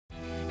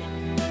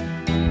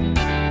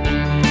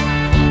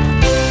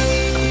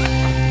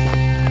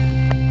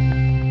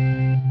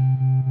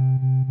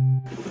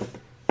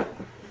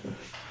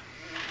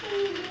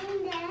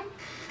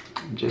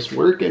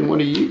working. What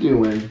are you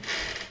doing?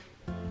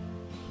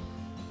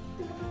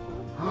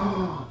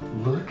 Oh,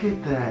 look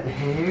at that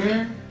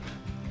hair.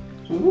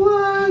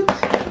 What?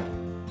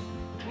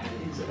 That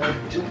is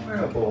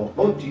adorable.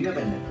 Oh, do you have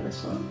a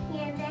necklace on?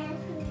 Yeah,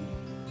 that's me.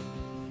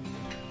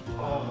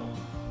 Oh.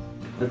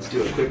 Let's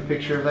do a quick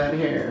picture of that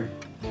hair.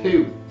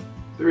 2,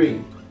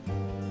 3.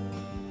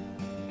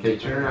 Okay,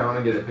 turn around. I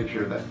want to get a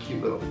picture of that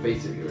cute little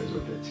face of yours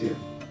with it too.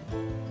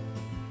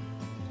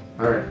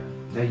 Alright,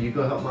 now you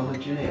go help Mama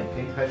Janae,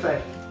 okay? High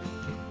five.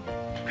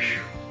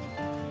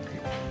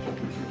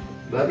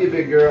 Love you,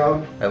 big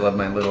girl. I love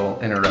my little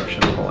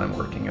interruptions while I'm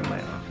working in my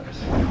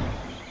office.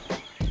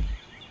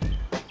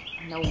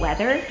 The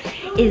weather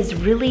is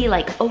really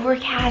like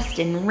overcast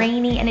and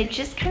rainy, and it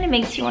just kind of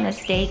makes you want to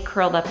stay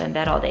curled up in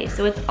bed all day.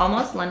 So it's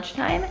almost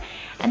lunchtime,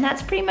 and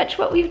that's pretty much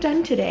what we've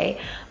done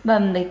today.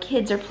 The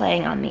kids are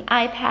playing on the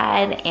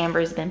iPad.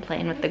 Amber's been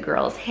playing with the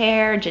girls'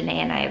 hair.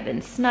 Janae and I have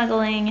been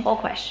snuggling. Whole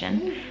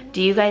question,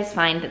 do you guys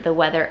find that the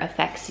weather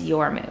affects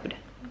your mood?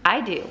 I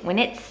do. When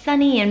it's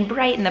sunny and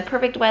bright and the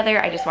perfect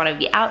weather, I just want to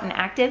be out and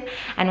active.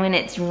 And when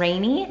it's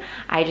rainy,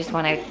 I just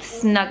want to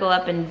snuggle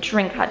up and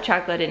drink hot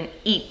chocolate and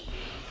eat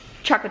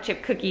chocolate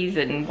chip cookies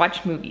and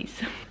watch movies.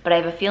 But I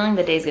have a feeling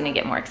the day's gonna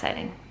get more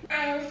exciting.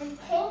 I'm the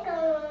tickle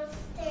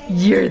monster.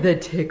 You're the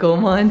tickle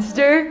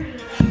monster?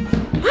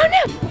 Oh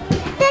no!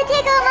 The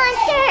tickle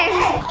monster!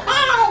 Hey,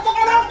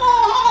 tickle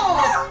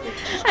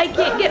monster! I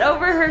can't get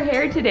over her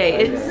hair today.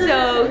 It's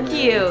so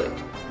cute.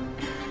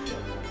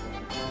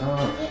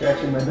 Oh,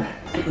 scratching my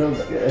back.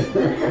 Feels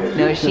good.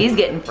 No, she's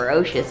getting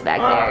ferocious back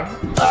there.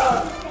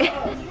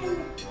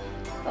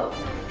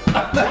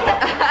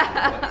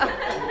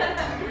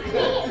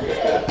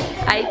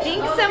 I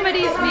think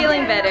somebody's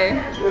feeling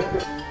better.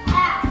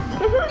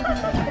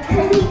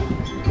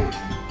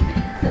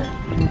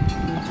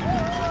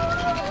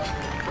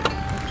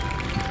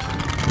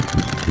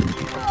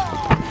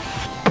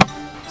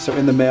 So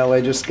in the mail,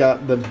 I just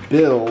got the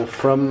bill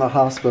from the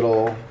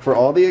hospital for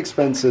all the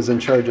expenses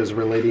and charges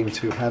relating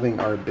to having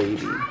our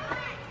baby.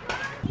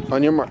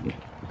 On your mark,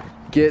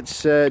 get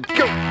set,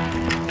 go!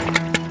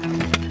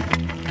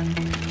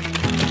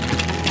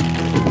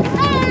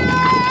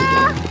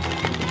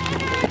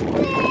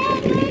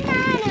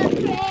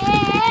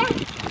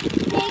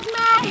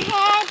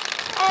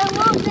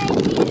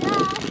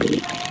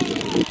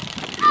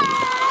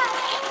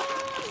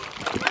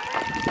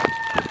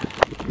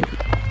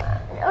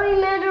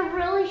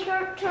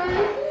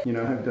 You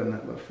know, I've done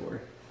that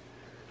before.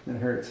 It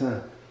hurts,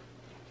 huh?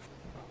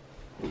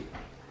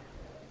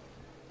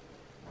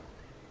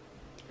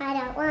 I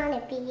don't want to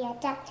be a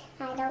duck.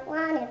 I don't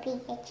want to be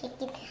a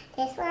chicken.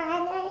 This one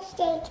I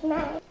shake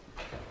my...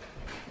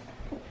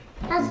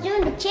 I was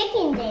doing the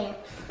chicken dance.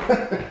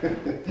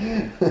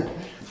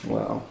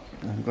 Well,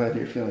 I'm glad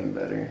you're feeling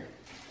better.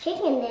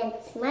 Chicken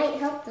dance might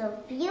help the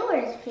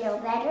viewers feel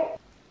better.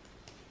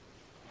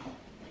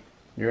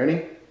 You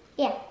ready?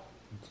 Yeah.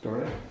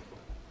 Start it.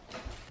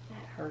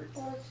 That hurts.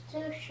 Well, it's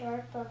too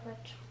sharp of a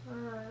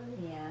turn.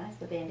 Yeah, is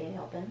the Band-Aid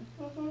helping?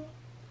 Mm-hmm.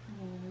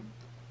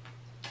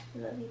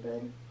 Love you,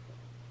 bud.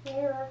 I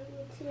love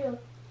you too.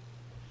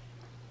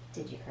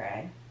 Did you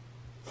cry?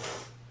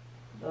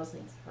 Those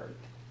things hurt.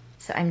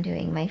 So I'm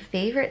doing my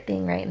favorite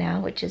thing right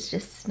now, which is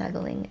just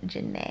snuggling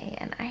Janae,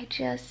 and I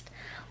just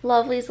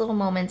love these little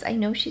moments. I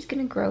know she's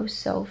gonna grow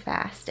so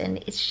fast,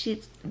 and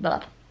she's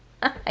blah.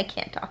 I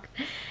can't talk.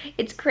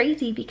 It's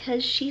crazy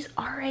because she's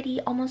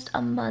already almost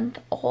a month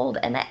old,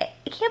 and I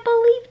can't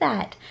believe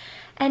that.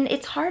 And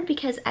it's hard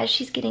because as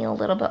she's getting a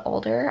little bit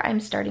older, I'm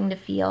starting to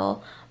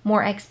feel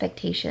more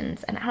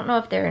expectations. And I don't know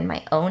if they're in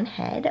my own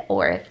head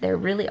or if there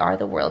really are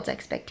the world's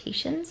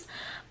expectations,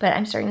 but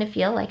I'm starting to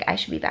feel like I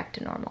should be back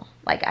to normal.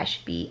 Like I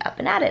should be up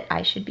and at it.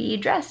 I should be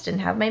dressed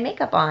and have my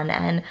makeup on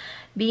and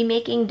be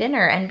making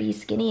dinner and be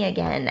skinny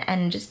again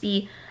and just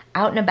be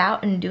out and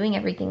about and doing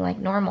everything like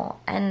normal.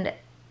 And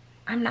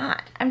I'm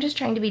not. I'm just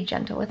trying to be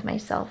gentle with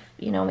myself.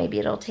 You know, maybe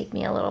it'll take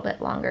me a little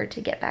bit longer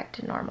to get back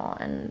to normal,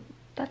 and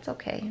that's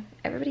okay.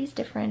 Everybody's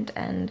different,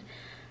 and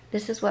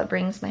this is what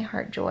brings my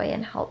heart joy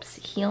and helps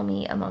heal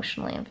me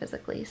emotionally and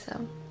physically.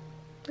 So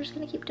we're just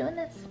gonna keep doing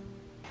this.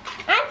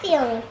 I'm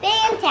feeling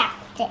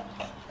fantastic.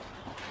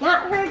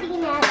 Not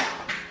hurting at all.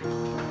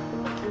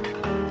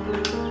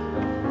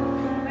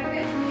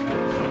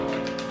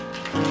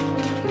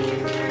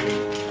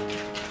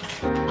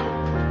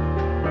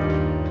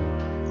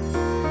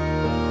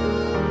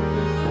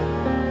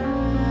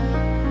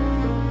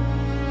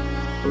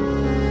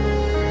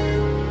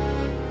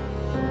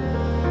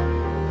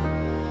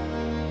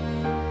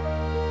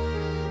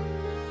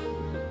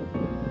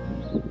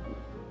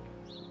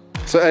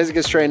 So Isaac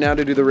is trying now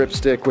to do the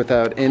ripstick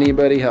without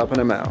anybody helping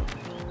him out.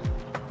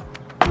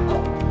 There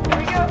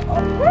we go.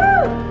 Oh,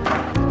 woo!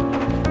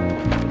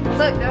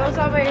 Look, that was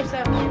all by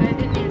yourself. I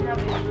didn't even help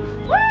you.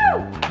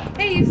 Woo!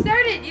 Hey, you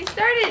started. You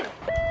started.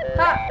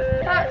 Hop,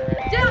 hop,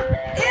 jump.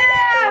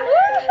 Yeah!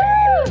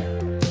 Woohoo!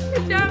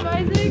 Good job,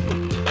 Isaac.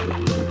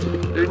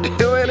 You're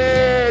doing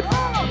it!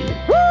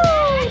 Woo!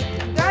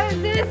 Got it,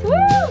 sis. Woo!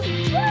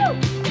 Woo!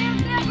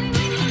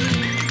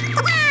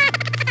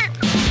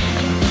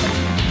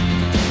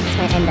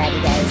 and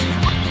Daddy does.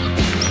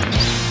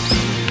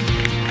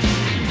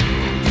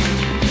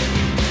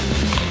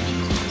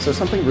 So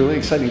something really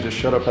exciting just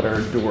showed up at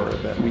our door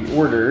that we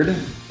ordered.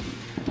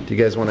 Do you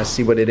guys want to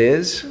see what it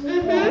is?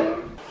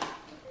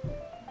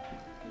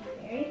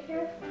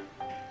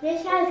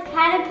 This has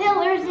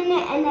caterpillars in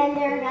it, and then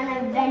they're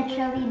gonna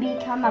eventually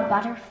become a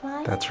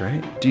butterfly. That's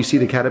right. Do you see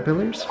the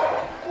caterpillars?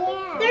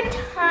 Yeah. They're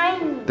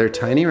tiny. They're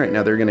tiny right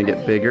now. They're gonna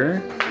get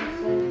bigger.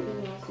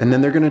 And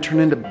then they're gonna turn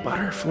into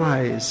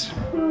butterflies.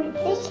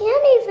 They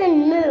can't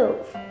even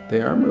move.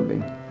 They are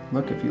moving.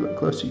 Look, if you look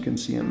close, you can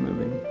see them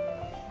moving.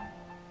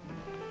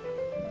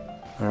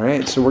 All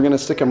right, so we're gonna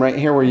stick them right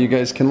here where you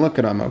guys can look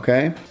at them,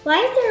 okay? Why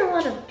is there a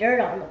lot of dirt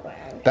on the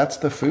ground? That's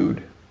the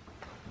food.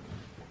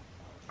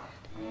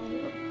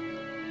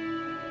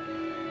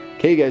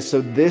 Okay guys, so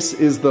this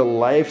is the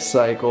life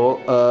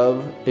cycle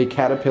of a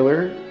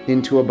caterpillar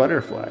into a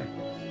butterfly.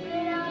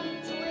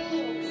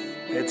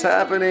 It's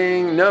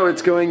happening. No,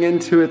 it's going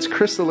into its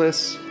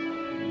chrysalis.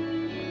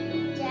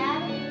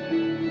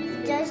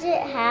 Dad, does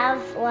it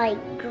have like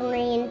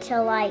green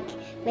to like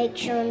make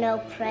sure no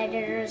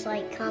predators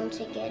like come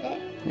to get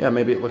it? Yeah,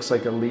 maybe it looks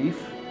like a leaf.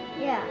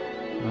 Yeah.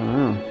 I don't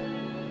know.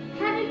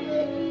 How did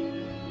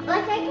it,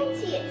 like I can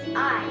see its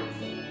eyes.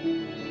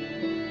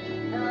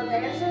 Oh,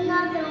 there's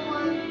another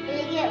one.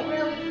 They get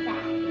really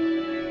fat.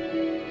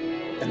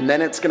 And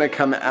then it's gonna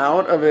come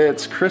out of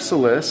its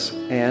chrysalis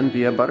and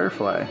be a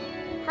butterfly.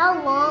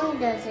 How long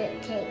does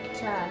it take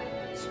to...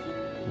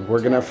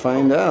 We're gonna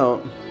find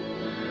out.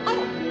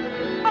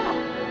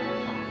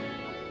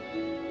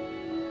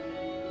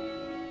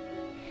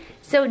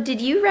 So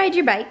did you ride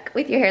your bike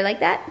with your hair like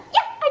that?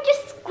 Yeah, I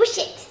just squish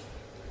it.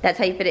 That's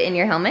how you fit it in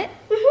your helmet?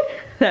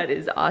 That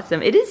is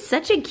awesome. It is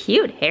such a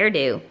cute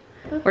hairdo.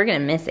 We're gonna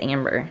miss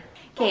Amber.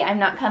 Okay, I'm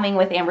not coming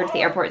with Amber to the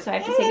airport, so I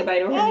have to say goodbye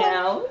to her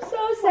now.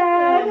 So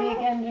sad.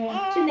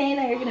 Janae and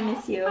I are gonna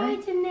miss you. Bye,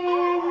 Janae.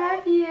 I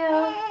love you.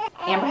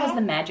 Amber has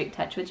the magic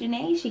touch with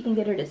Janae. She can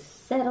get her to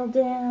settle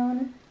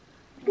down.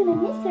 I'm gonna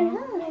miss her,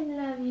 huh? I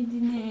love you,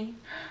 Janae.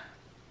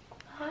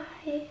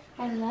 Hi.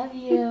 I love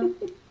you.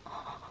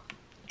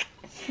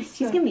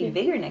 She's gonna be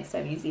bigger next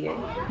time you see her.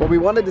 Well, we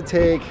wanted to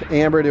take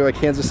Amber to a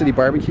Kansas City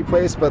barbecue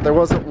place, but there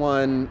wasn't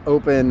one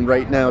open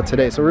right now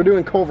today. So we're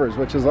doing Culver's,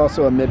 which is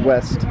also a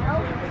Midwest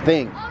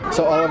thing.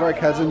 So all of our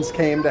cousins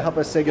came to help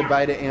us say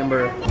goodbye to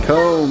Amber.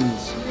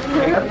 Cones.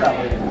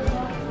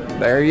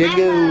 There you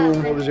go.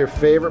 What was your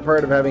favorite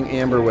part of having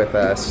Amber with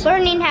us?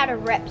 Learning how to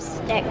rip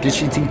stick. Did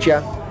she teach you?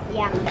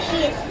 Yeah. She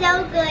is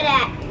so good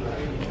at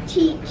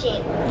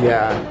teaching.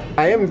 Yeah.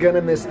 I am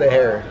gonna miss the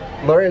hair.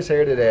 Laura's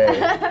hair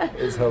today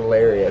is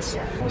hilarious.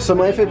 So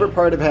my favorite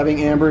part of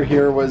having Amber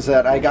here was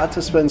that I got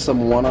to spend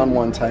some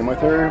one-on-one time with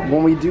her.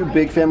 When we do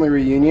big family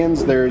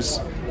reunions,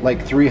 there's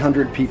like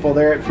 300 people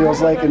there, it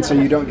feels like, and so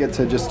you don't get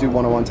to just do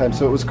one-on-one time.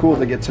 So it was cool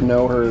to get to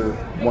know her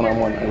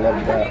one-on-one. I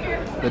loved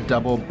that. The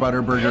double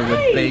butter burger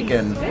with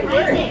bacon.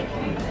 Amazing.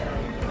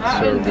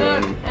 That is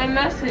good and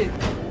messy.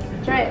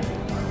 Try it.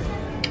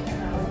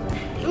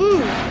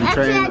 That's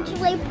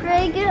actually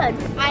pretty good.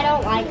 I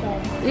don't like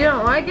it. You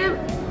don't like it?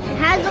 It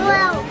has a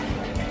little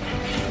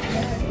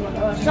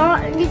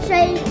salt, you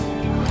say.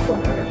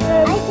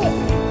 I think.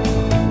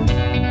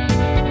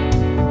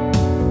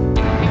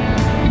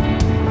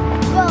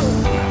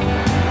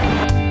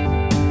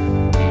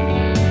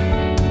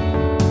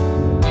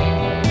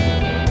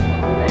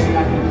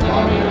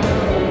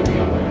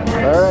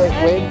 Alright,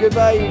 wave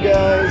goodbye, you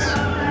guys.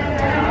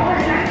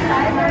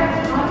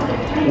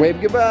 Wave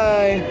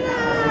goodbye.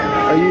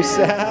 Are you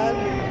sad?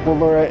 Well,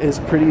 Laura is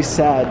pretty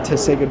sad to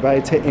say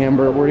goodbye to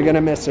Amber. We're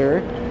gonna miss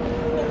her,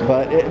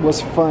 but it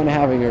was fun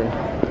having her.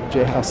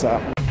 J House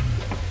out.